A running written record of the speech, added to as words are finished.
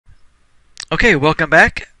Okay, welcome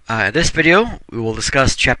back. In this video, we will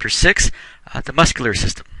discuss Chapter 6, the Muscular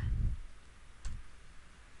System.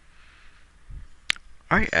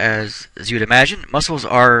 Alright, as you'd imagine, muscles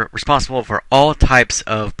are responsible for all types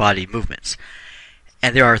of body movements.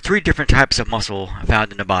 And there are three different types of muscle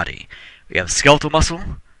found in the body. We have skeletal muscle,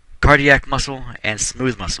 cardiac muscle, and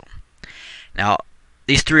smooth muscle. Now,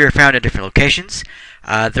 these three are found in different locations.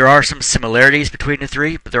 There are some similarities between the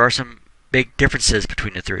three, but there are some big differences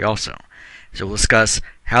between the three also. So we'll discuss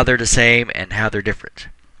how they're the same and how they're different.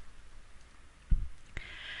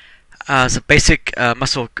 Some basic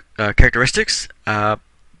muscle characteristics.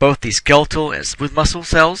 Both the skeletal and smooth muscle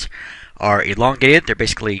cells are elongated. They're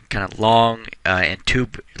basically kind of long and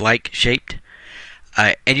tube-like shaped.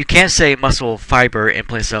 And you can say muscle fiber in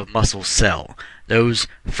place of muscle cell. Those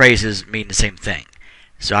phrases mean the same thing.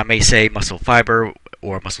 So I may say muscle fiber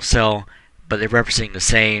or muscle cell, but they're referencing the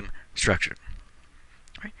same structure.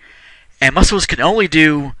 And muscles can only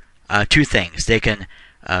do two things. They can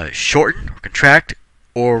shorten or contract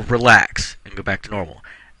or relax and go back to normal.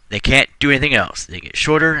 They can't do anything else. They get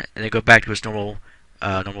shorter and they go back to its normal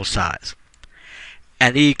size.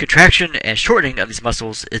 And the contraction and shortening of these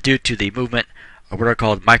muscles is due to the movement of what are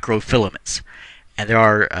called microfilaments. And there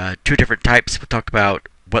are two different types. We'll talk about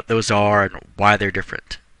what those are and why they're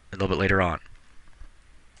different a little bit later on.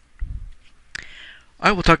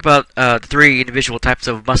 Alright, we'll talk about the three individual types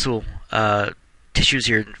of muscle tissues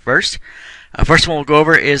here first. First one we'll go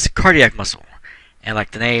over is cardiac muscle. And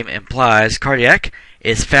like the name implies, cardiac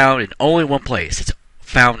is found in only one place. It's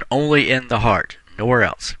found only in the heart, nowhere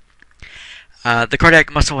else. The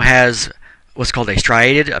cardiac muscle has what's called a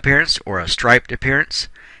striated appearance or a striped appearance.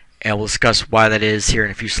 And we'll discuss why that is here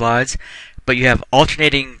in a few slides. But you have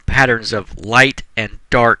alternating patterns of light and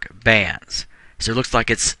dark bands. So it looks like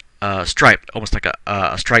it's striped, almost like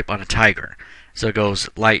a stripe on a tiger. So it goes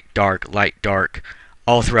light, dark,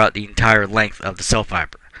 all throughout the entire length of the cell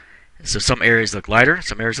fiber. So some areas look lighter,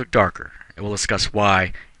 some areas look darker. And we'll discuss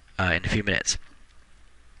why in a few minutes.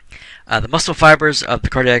 The muscle fibers of the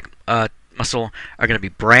cardiac muscle are going to be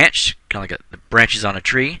branched, kind of like the branches on a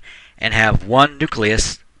tree, and have one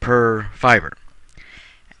nucleus per fiber.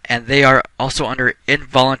 And they are also under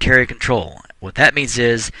involuntary control. What that means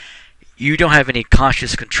is you don't have any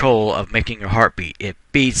conscious control of making your heart beat. It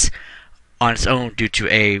beats on its own due to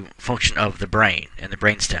a function of the brain and the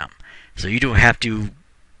brainstem. So you don't have to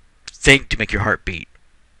think to make your heart beat,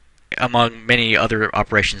 among many other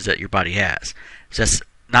operations that your body has. So that's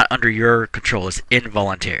not under your control. It's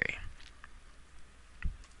involuntary.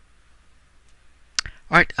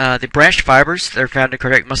 Alright, the branched fibers that are found in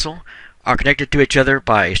cardiac muscle are connected to each other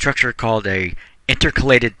by a structure called a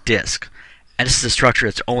intercalated disc. And this is a structure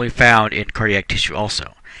that's only found in cardiac tissue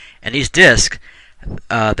also. And these discs,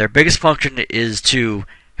 their biggest function is to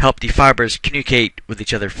help the fibers communicate with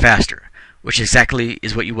each other faster, which exactly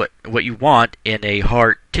is what you want in a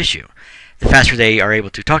heart tissue. The faster they are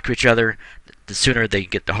able to talk to each other, the sooner they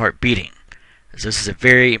get the heart beating. So this is a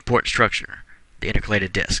very important structure, the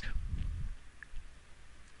intercalated disc.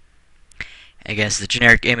 Again, it's the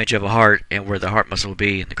generic image of a heart and where the heart muscle will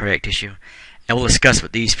be in the cardiac tissue. And we'll discuss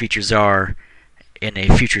what these features are in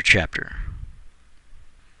a future chapter.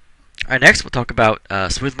 Alright, next we'll talk about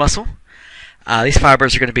smooth muscle. These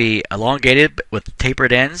fibers are going to be elongated with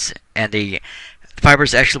tapered ends, and the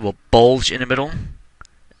fibers actually will bulge in the middle.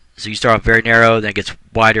 So you start off very narrow, then it gets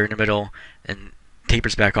wider in the middle, and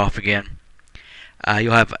tapers back off again.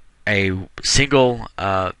 You'll have a single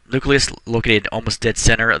nucleus located almost dead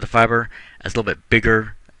center of the fiber, as a little bit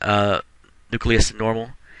bigger nucleus than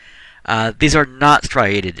normal. These are not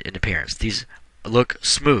striated in appearance. These look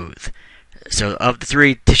smooth. So of the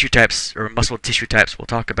three tissue types, or muscle tissue types we'll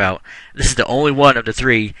talk about, this is the only one of the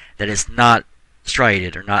three that is not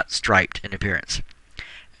striated or not striped in appearance.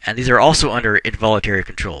 And these are also under involuntary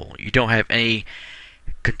control. You don't have any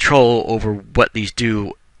control over what these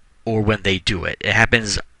do or when they do it. It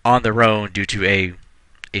happens on their own due to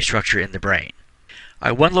a structure in the brain.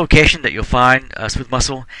 One location that you'll find smooth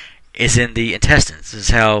muscle is in the intestines. This is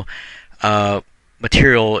how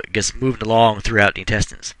material gets moved along throughout the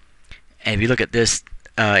intestines. And if you look at this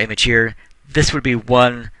image here, this would be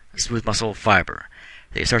one smooth muscle fiber.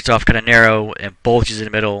 It starts off kind of narrow and bulges in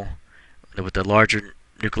the middle with the larger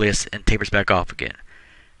nucleus and tapers back off again.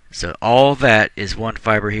 So all that is one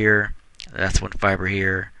fiber here, that's one fiber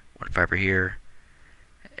here,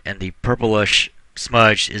 and the purplish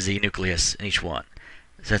smudge is the nucleus in each one.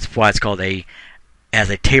 So that's why it's called has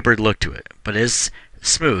a tapered look to it, but it is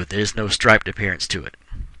smooth. There is no striped appearance to it.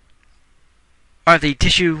 The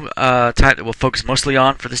tissue type that we'll focus mostly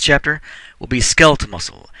on for this chapter will be skeletal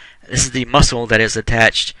muscle. This is the muscle that is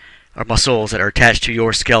attached are muscles that are attached to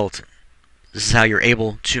your skeleton. This is how you're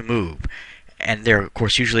able to move. And they're, of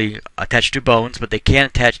course, usually attached to bones, but they can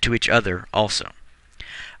attach to each other also.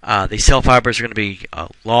 The cell fibers are going to be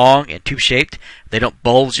long and tube-shaped. They don't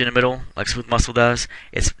bulge in the middle like smooth muscle does.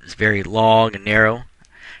 It's very long and narrow.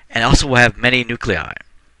 And also will have many nuclei.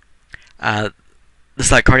 This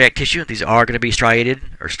is like cardiac tissue. These are going to be striated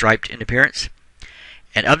or striped in appearance.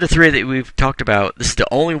 And of the three that we've talked about, this is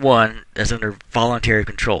the only one that's under voluntary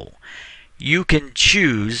control. You can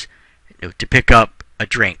choose to pick up a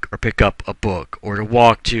drink or pick up a book or to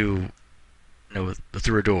walk through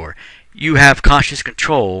a door. You have conscious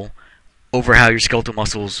control over how your skeletal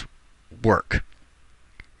muscles work.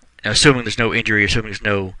 Now, assuming there's no injury, assuming there's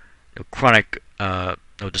no chronic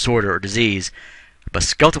no disorder or disease, but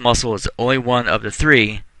skeletal muscle is the only one of the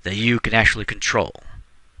three that you can actually control.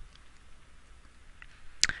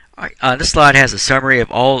 Alright, this slide has a summary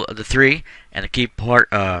of all of the three and the key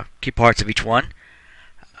parts of each one.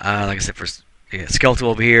 Like I said, for skeletal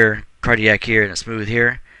over here, cardiac here, and smooth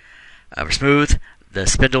here. For smooth, the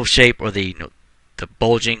spindle shape or the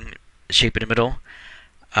bulging shape in the middle.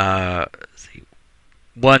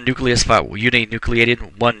 One nucleus,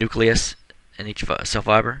 uninucleated, one nucleus in each cell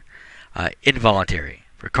fiber. Involuntary.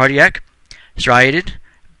 For cardiac, striated,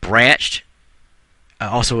 branched,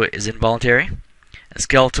 also is involuntary. And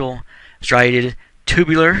skeletal, striated,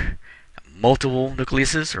 tubular, multiple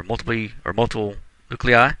nucleuses or multiple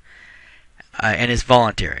nuclei, and is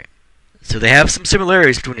voluntary. So they have some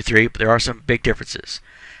similarities between the three, but there are some big differences.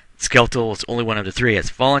 Skeletal is only one of the three that's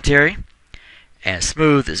voluntary, and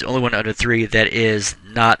smooth is the only one of the three that is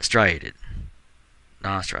not striated.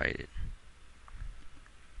 Non-striated.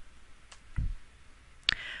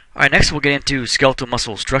 Alright, next we'll get into skeletal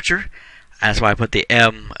muscle structure. That's why I put the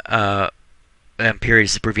M period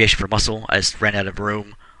is abbreviation for muscle. I just ran out of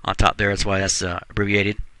room on top there, that's why that's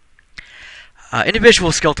abbreviated.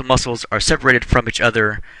 Individual skeletal muscles are separated from each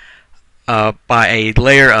other by a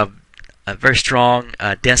layer of a very strong,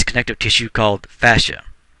 dense connective tissue called fascia.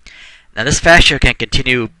 Now this fascia can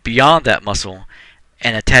continue beyond that muscle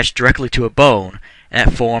and attach directly to a bone, and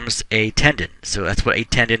that forms a tendon. So that's what a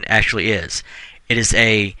tendon actually is. It is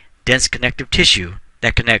a dense connective tissue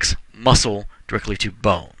that connects muscle directly to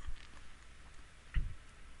bone.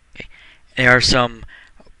 Okay. There are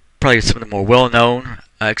probably some of the more well-known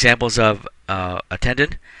examples of a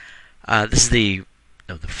tendon. This is the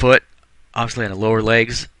foot, obviously on the lower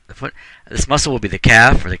legs. The foot. This muscle will be the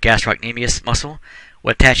calf or the gastrocnemius muscle.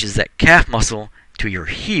 What attaches that calf muscle to your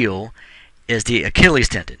heel is the Achilles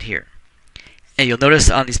tendon here. And you'll notice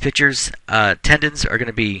on these pictures, tendons are going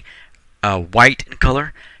to be white in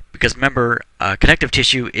color because remember, connective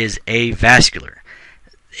tissue is avascular.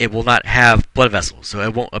 It will not have blood vessels, so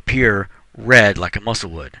it won't appear red like a muscle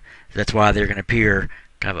would. That's why they're going to appear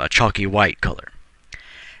kind of a chalky white color.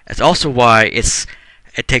 That's also why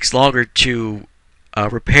it takes longer to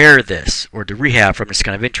repair this or to rehab from this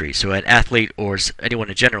kind of injury. So an athlete or anyone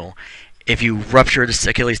in general, if you rupture this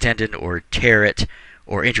Achilles tendon or tear it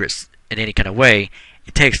or injure it in any kind of way,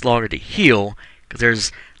 it takes longer to heal because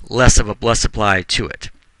there's less of a blood supply to it.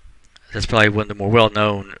 That's probably one of the more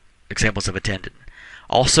well-known examples of a tendon.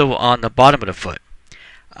 Also on the bottom of the foot,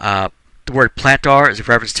 the word plantar is a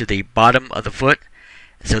reference to the bottom of the foot.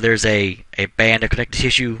 So there's a band of connective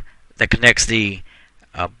tissue that connects the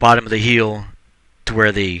bottom of the heel to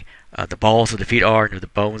where the balls of the feet are, the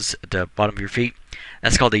bones at the bottom of your feet.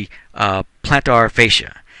 That's called the plantar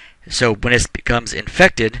fascia. So when it becomes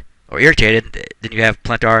infected or irritated, then you have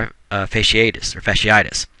plantar fasciitis or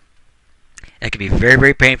fasciitis. That can be very,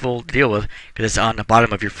 very painful to deal with because it's on the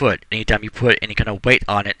bottom of your foot. Anytime you put any kind of weight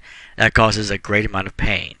on it, that causes a great amount of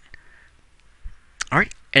pain.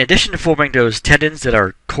 Alright, in addition to forming those tendons that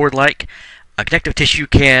are cord-like, connective tissue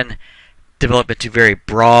can develop into very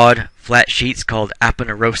broad, flat sheets called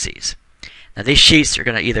aponeuroses. Now these sheets are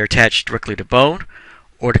going to either attach directly to bone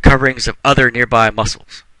or to coverings of other nearby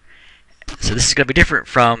muscles. So this is going to be different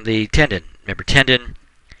from the tendon. Remember, tendon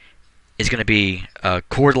is going to be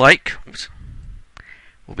cord-like.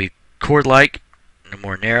 Will be cord-like and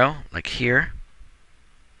more narrow, like here.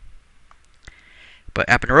 But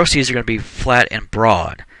aponeuroses are going to be flat and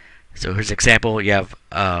broad. So here's an example. You have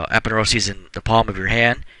aponeuroses in the palm of your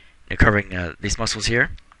hand, covering these muscles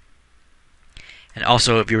here. And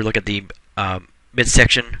also, if you look at the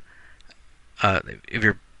midsection, if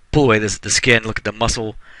you pull away the skin, look at the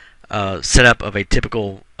muscle setup of a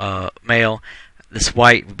typical male. This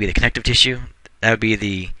white would be the connective tissue. That would be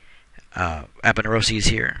the aponeuroses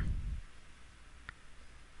here.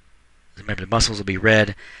 Remember, the muscles will be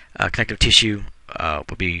red. Connective tissue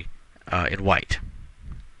will be in white.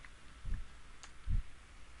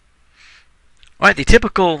 Alright, the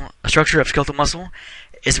typical structure of skeletal muscle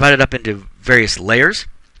is divided up into various layers.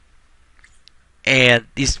 And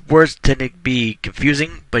these words tend to be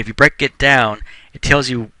confusing, but if you break it down, it tells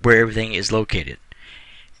you where everything is located.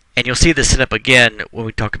 And you'll see this set up again when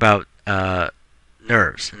we talk about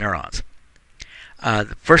neurons.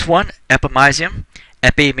 The first one, epimysium.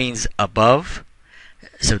 Epi means above.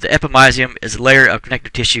 So the epimysium is a layer of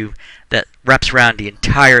connective tissue that wraps around the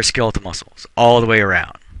entire skeletal muscles, all the way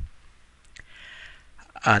around.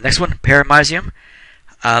 Next one, perimysium.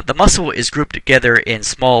 The muscle is grouped together in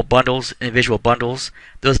small bundles, individual bundles.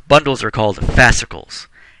 Those bundles are called fascicles.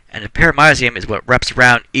 And the perimysium is what wraps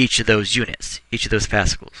around each of those units, each of those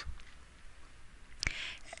fascicles.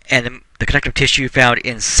 And the connective tissue found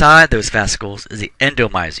inside those fascicles is the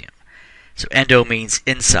endomysium. So endo means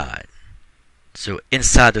inside. So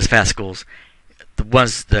inside those fascicles,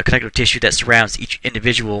 the connective tissue that surrounds each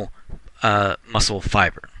individual muscle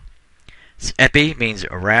fiber. So epi means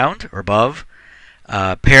around or above.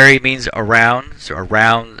 Peri means around, so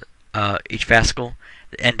around each fascicle.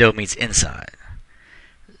 The endo means inside.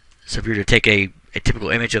 So if you were to take a typical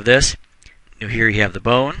image of this, here you have the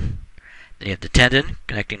bone, then you have the tendon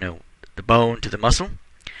connecting the bone to the muscle.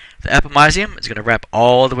 The epimysium is going to wrap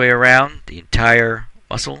all the way around the entire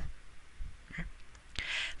muscle.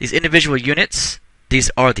 These individual units, these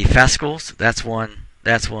are the fascicles. That's one,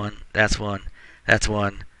 that's one, that's one, that's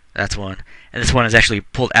one, that's one. And this one is actually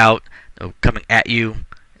pulled out, coming at you,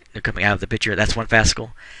 coming out of the picture. That's one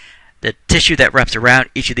fascicle. The tissue that wraps around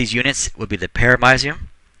each of these units would be the perimysium.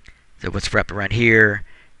 So what's wrapped around here,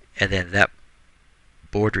 and then that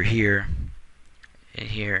border here, and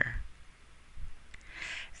here.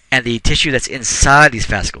 And the tissue that's inside these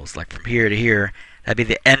fascicles, like from here to here, that'd be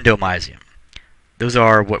the endomysium. Those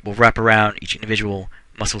are what will wrap around each individual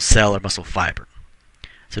muscle cell or muscle fiber.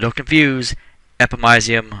 So don't confuse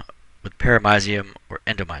epimysium with perimysium or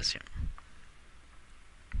endomysium.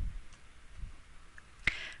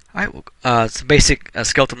 Alright, some basic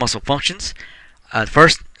skeletal muscle functions.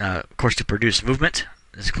 First, of course, to produce movement.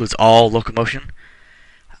 This includes all locomotion.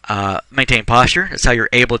 Maintain posture. That's how you're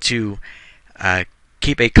able to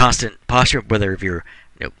keep a constant posture, whether if you're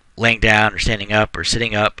laying down or standing up or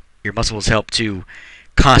sitting up. Your muscles help to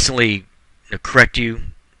constantly correct you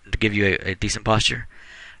to give you a decent posture.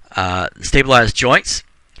 Stabilize joints.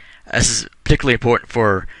 This is particularly important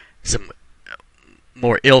for some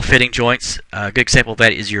more ill-fitting joints. A good example of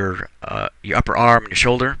that is your upper arm and your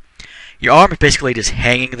shoulder. Your arm is basically just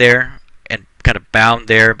hanging there and kind of bound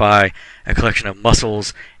there by a collection of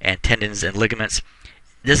muscles and tendons and ligaments.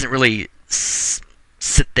 It doesn't really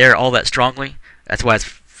sit there all that strongly. That's why it's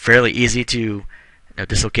fairly easy to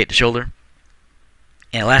dislocate the shoulder.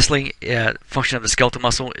 And lastly, function of the skeletal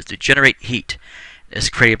muscle is to generate heat. It's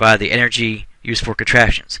created by the energy used for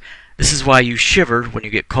contractions. This is why you shiver when you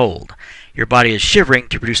get cold. Your body is shivering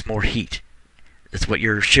to produce more heat. That's what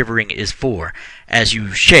your shivering is for. As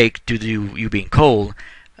you shake due to you being cold,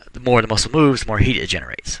 the more the muscle moves, the more heat it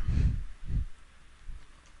generates.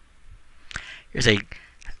 Here's a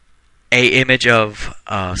image of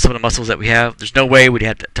some of the muscles that we have. There's no way we'd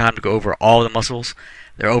have time to go over all the muscles.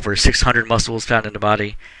 There are over 600 muscles found in the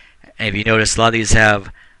body. And if you notice, a lot of these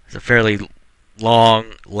have some fairly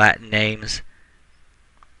long Latin names.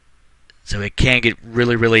 So it can get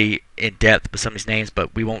really, really in depth with some of these names,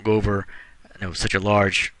 but we won't go over such a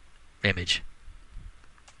large image.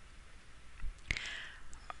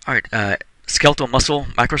 Alright, skeletal muscle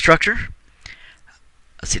microstructure.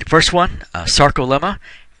 Let's see the first one, sarcolemma.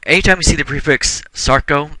 Anytime you see the prefix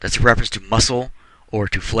sarco, that's a reference to muscle or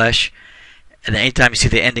to flesh. And then anytime you see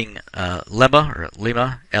the ending lemma or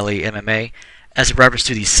lemma, L-E-M-M-A, that's a reference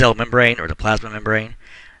to the cell membrane or the plasma membrane.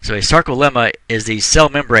 So a sarcolemma is the cell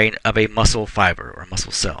membrane of a muscle fiber or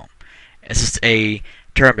muscle cell. This is a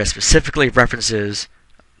term that specifically references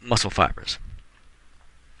muscle fibers.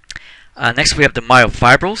 Next we have the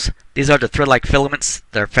myofibrils. These are the thread-like filaments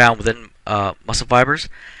that are found within muscle fibers.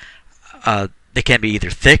 They can be either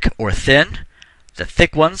thick or thin. The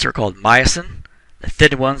thick ones are called myosin. The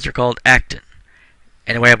thin ones are called actin.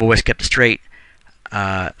 And the way I've always kept it straight,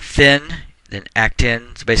 thin, then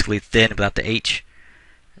actin, so basically thin without the H.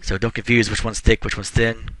 So don't confuse which one's thick, which one's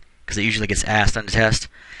thin, because it usually gets asked on the test.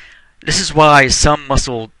 This is why some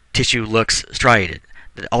muscle tissue looks striated.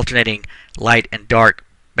 The alternating light and dark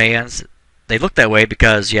bands, they look that way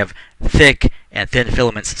because you have thick and thin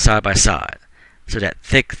filaments side by side. So that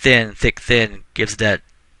thick, thin gives that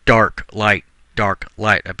dark, light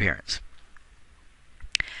appearance.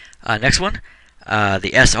 Next one,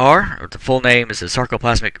 the SR, or the full name is the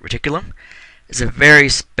sarcoplasmic reticulum. It's a very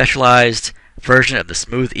specialized version of the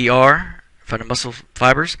smooth ER from the muscle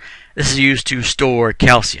fibers. This is used to store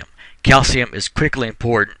calcium. Calcium is critically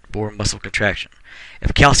important for muscle contraction.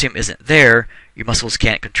 If calcium isn't there, your muscles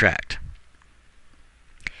can't contract.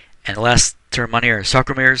 And the last term on here is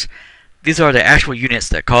sarcomeres. These are the actual units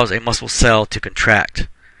that cause a muscle cell to contract.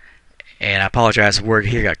 And I apologize, the word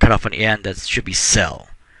here got cut off on the end. That should be cell.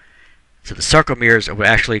 So the sarcomeres are what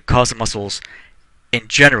actually cause the muscles in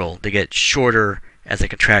general to get shorter as they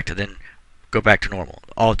contract and then go back to normal,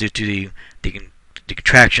 all due to the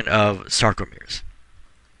contraction of sarcomeres.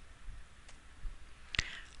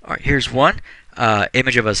 Alright, here's one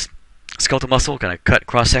image of a skeletal muscle, kind of cut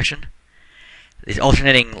cross section. These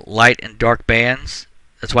alternating light and dark bands,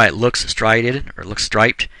 that's why it looks striated or looks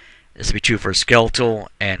striped. This would be true for skeletal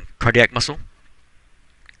and cardiac muscle.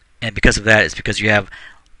 And because of that, it's because you have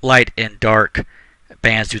light and dark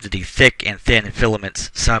bands due to the thick and thin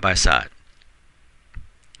filaments side by side.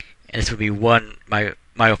 And this would be one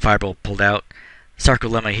myofibril pulled out.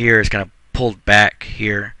 Sarcolemma here is kind of pulled back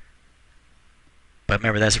here. But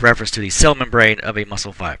remember, that's a reference to the cell membrane of a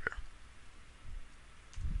muscle fiber.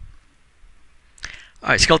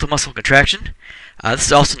 Alright, skeletal muscle contraction. This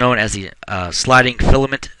is also known as the sliding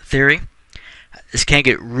filament theory. This can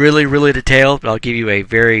get really, really detailed, but I'll give you a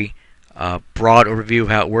very broad overview of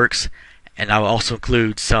how it works. And I will also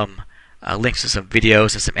include some links to some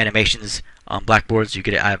videos and some animations on blackboards so you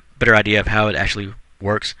get a better idea of how it actually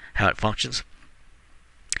works, how it functions.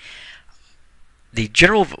 The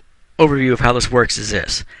general overview of how this works is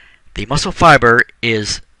this. The muscle fiber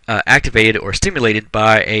is activated or stimulated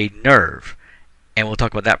by a nerve. And we'll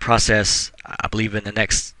talk about that process, I believe, in the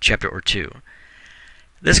next chapter or two.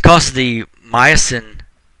 This causes the myosin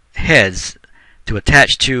heads to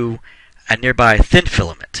attach to a nearby thin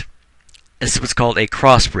filament. This is what's called a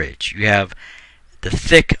cross bridge. You have the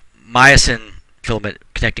thick myosin filament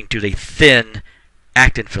connecting to the thin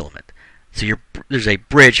actin filament. So there's a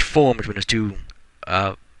bridge formed between those two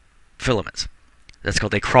filaments. That's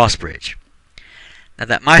called a cross bridge. Now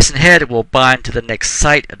that myosin head will bind to the next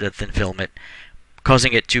site of the thin filament,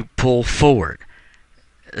 causing it to pull forward.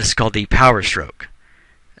 This is called the power stroke.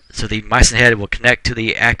 So the myosin head will connect to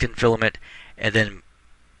the actin filament and then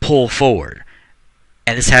pull forward.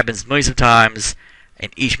 And this happens millions of times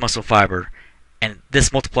in each muscle fiber, and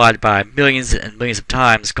this multiplied by millions and millions of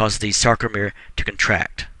times causes the sarcomere to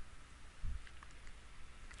contract.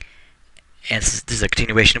 And this is a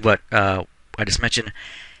continuation of what I just mentioned.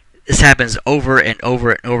 This happens over and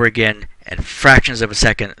over and over again at fractions of a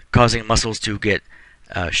second, causing muscles to get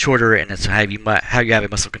shorter, and that's how you have a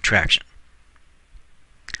muscle contraction.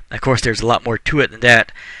 Of course, there's a lot more to it than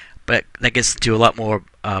that, but that gets into a lot more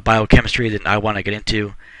biochemistry than I want to get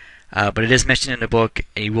into. But it is mentioned in the book,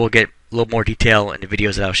 and you will get a little more detail in the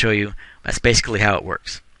videos that I'll show you. That's basically how it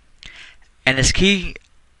works. And this key,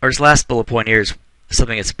 or this last bullet point here, is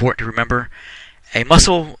something that's important to remember. A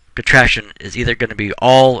muscle contraction is either going to be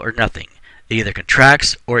all or nothing. It either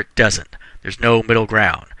contracts or it doesn't. There's no middle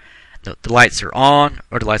ground. The lights are on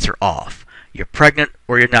or the lights are off. You're pregnant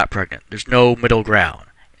or you're not pregnant. There's no middle ground.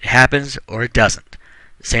 It happens or it doesn't.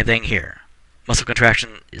 The same thing here. Muscle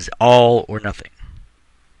contraction is all or nothing.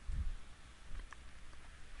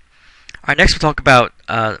 Alright, next we'll talk about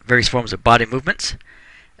various forms of body movements.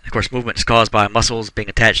 And of course, movement is caused by muscles being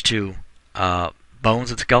attached to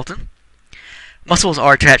bones of the skeleton. Muscles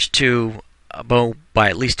are attached to a bone by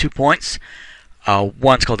at least 2 points.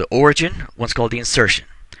 One's called the origin, one's called the insertion.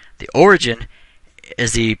 The origin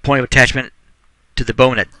is the point of attachment to the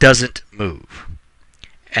bone that doesn't move.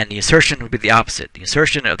 And the insertion would be the opposite. The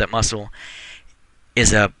insertion of that muscle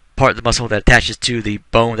is a part of the muscle that attaches to the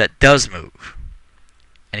bone that does move.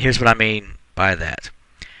 And here's what I mean by that.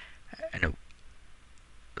 An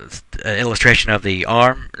illustration of the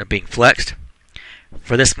arm being flexed.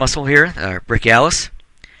 For this muscle here, brachialis,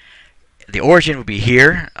 the origin would be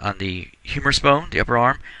here on the humerus bone, the upper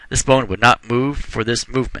arm. This bone would not move for this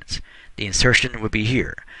movement. The insertion would be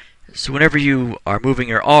here. So whenever you are moving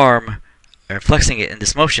your arm or flexing it in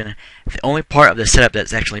this motion, the only part of the setup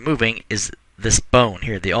that's actually moving is this bone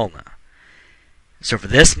here, the ulna. So for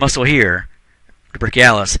this muscle here, the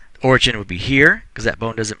brachialis, the origin would be here because that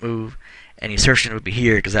bone doesn't move, and the insertion would be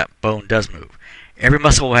here because that bone does move. Every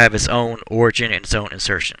muscle will have its own origin and its own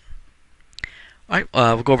insertion. Alright,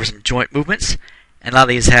 we'll go over some joint movements, and a lot of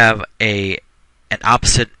these have an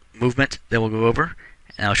opposite movement that we'll go over,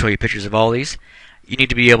 and I'll show you pictures of all these. You need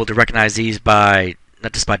to be able to recognize these by,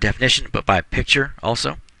 not just by definition, but by picture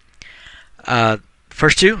also.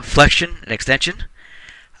 First two, flexion and extension.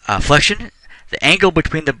 Flexion, the angle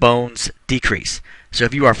between the bones decrease. So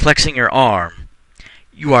if you are flexing your arm,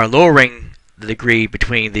 you are lowering the degree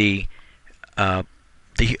between the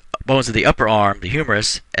bones of the upper arm, the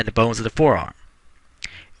humerus, and the bones of the forearm.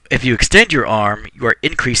 If you extend your arm, you are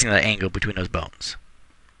increasing the angle between those bones.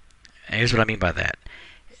 And here's what I mean by that.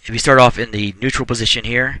 If you start off in the neutral position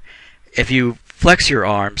here, if you flex your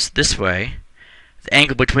arms this way, the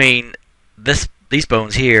angle between these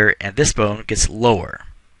bones here and this bone gets lower.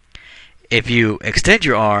 If you extend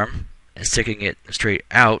your arm and sticking it straight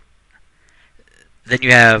out, then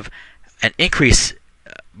you have an increase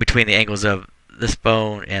between the angles of this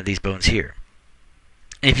bone and these bones here.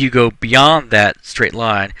 And if you go beyond that straight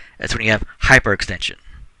line, that's when you have hyperextension.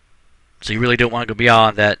 So you really don't want to go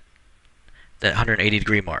beyond that 180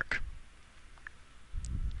 degree mark.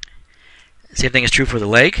 Same thing is true for the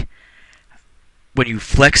leg. When you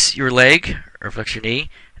flex your leg or flex your knee,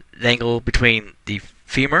 the angle between the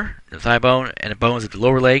femur, the thigh bone, and the bones of the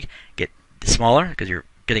lower leg get smaller because you're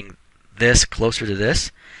getting this closer to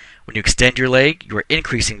this. When you extend your leg, you are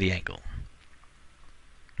increasing the angle.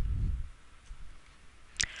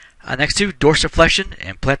 Next to dorsiflexion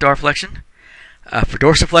and plantar flexion. For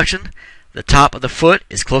dorsiflexion, the top of the foot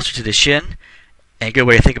is closer to the shin. And a good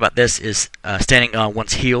way to think about this is standing on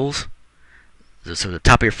one's heels. So the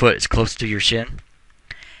top of your foot is closer to your shin.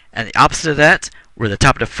 And the opposite of that, where the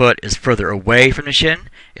top of the foot is further away from the shin,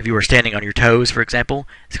 if you were standing on your toes, for example,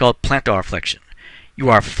 it's called plantar flexion. You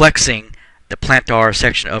are flexing the plantar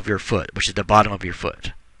section of your foot, which is the bottom of your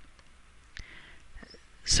foot.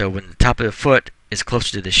 So when the top of the foot is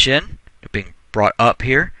closer to the shin, being brought up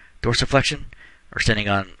here, dorsiflexion, or standing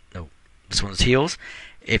on this one's heels.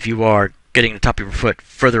 If you are getting the top of your foot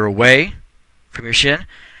further away from your shin,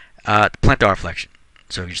 plantar flexion.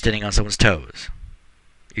 So you're standing on someone's toes.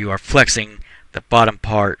 You are flexing the bottom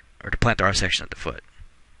part, or the plantar section of the foot.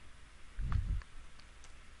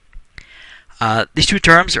 These two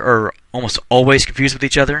terms are almost always confused with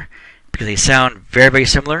each other because they sound very, very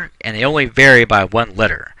similar, and they only vary by one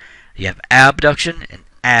letter. You have abduction and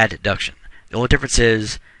adduction. The only difference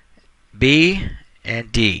is B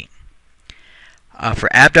and D. For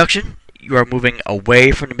abduction, you are moving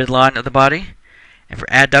away from the midline of the body, and for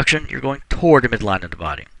adduction, you're going toward the midline of the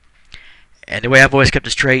body. And the way I've always kept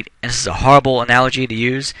it straight, and this is a horrible analogy to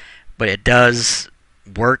use, but it does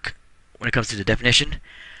work when it comes to the definition.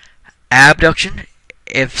 Abduction,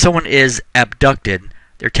 if someone is abducted,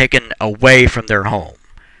 they're taken away from their home.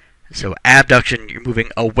 So abduction, you're moving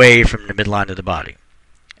away from the midline of the body.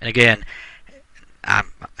 And again, I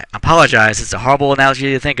apologize, it's a horrible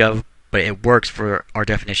analogy to think of, but it works for our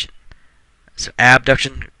definition. So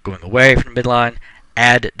abduction, going away from the midline,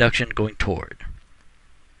 adduction, going toward.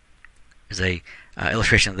 There's a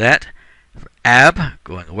illustration of that. For ab,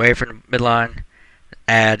 going away from the midline,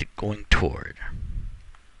 ad, going toward.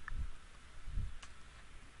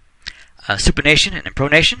 Supination and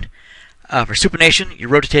pronation. For supination, you're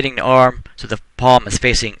rotating the arm so the palm is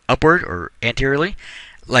facing upward or anteriorly,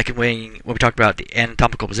 like when we talked about the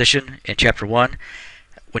anatomical position in Chapter 1.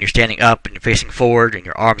 When you're standing up and you're facing forward and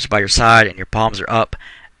your arms are by your side and your palms are up,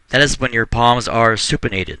 that is when your palms are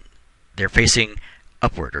supinated. They're facing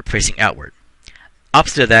upward or facing outward.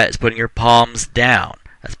 Opposite of that is putting your palms down.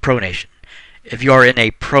 That's pronation. If you are in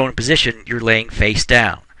a prone position, you're laying face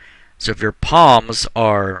down. So if your palms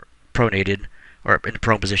are pronated or in a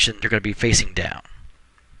prone position, they're going to be facing down.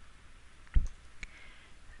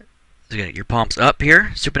 So again, your palms up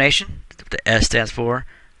here, supination. The S stands for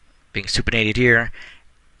being supinated here.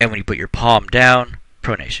 And when you put your palm down,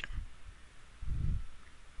 pronation.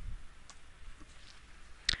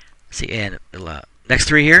 See, and the next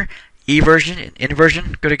three here, eversion and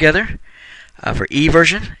inversion go together. For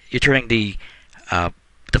eversion, you're turning the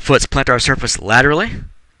foot's plantar surface laterally.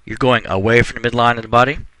 You're going away from the midline of the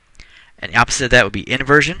body. And the opposite of that would be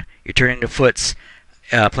inversion. You're turning the foot's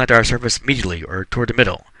plantar surface medially or toward the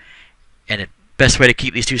middle. And the best way to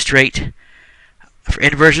keep these two straight, for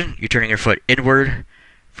inversion, you're turning your foot inward.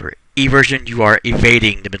 For eversion, you are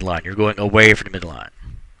evading the midline. You're going away from the midline.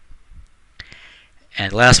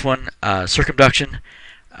 And last one, circumduction.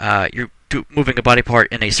 You're moving a body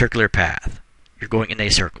part in a circular path. You're going in a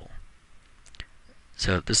circle.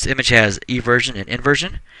 So this image has eversion and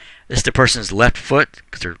inversion. This is the person's left foot,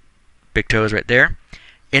 because their big toe is right there.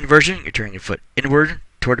 Inversion, you're turning your foot inward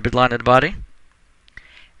toward the midline of the body.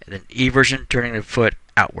 And then eversion, turning the foot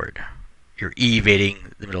outward. You're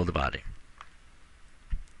evading the middle of the body.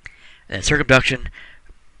 And circumduction,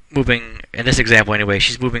 moving, in this example anyway,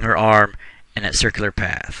 she's moving her arm in that circular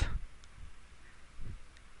path.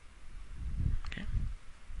 Okay.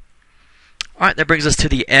 Alright, that brings us to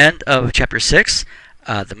the end of Chapter 6,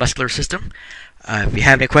 the Muscular System. If you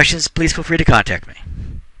have any questions, please feel free to contact me.